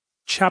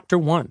Chapter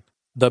 1.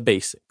 The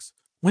Basics.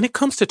 When it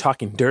comes to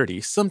talking dirty,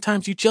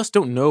 sometimes you just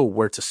don't know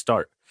where to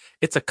start.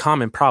 It's a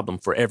common problem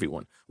for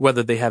everyone,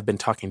 whether they have been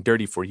talking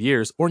dirty for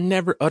years or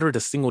never uttered a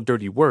single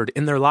dirty word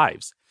in their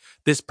lives.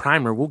 This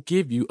primer will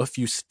give you a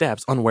few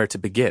steps on where to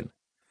begin.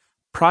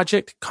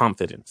 Project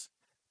Confidence.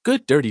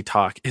 Good dirty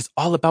talk is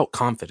all about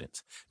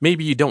confidence.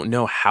 Maybe you don't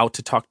know how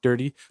to talk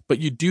dirty, but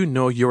you do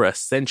know you're a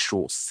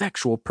sensual,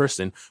 sexual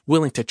person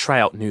willing to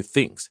try out new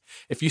things.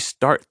 If you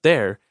start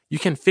there, you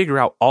can figure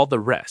out all the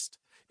rest.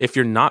 If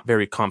you're not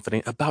very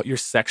confident about your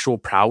sexual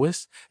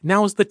prowess,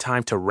 now is the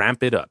time to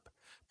ramp it up.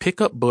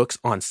 Pick up books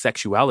on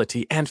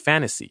sexuality and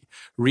fantasy.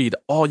 Read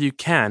all you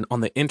can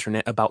on the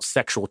internet about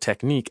sexual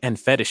technique and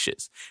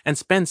fetishes, and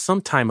spend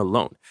some time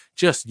alone,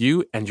 just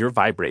you and your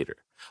vibrator.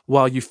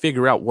 While you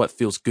figure out what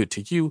feels good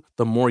to you,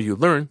 the more you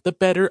learn, the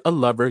better a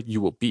lover you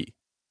will be.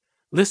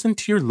 Listen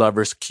to your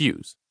lover's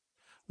cues.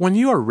 When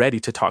you are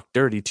ready to talk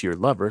dirty to your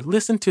lover,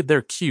 listen to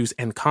their cues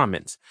and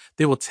comments.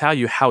 They will tell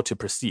you how to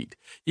proceed,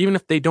 even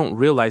if they don't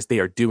realize they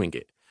are doing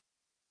it.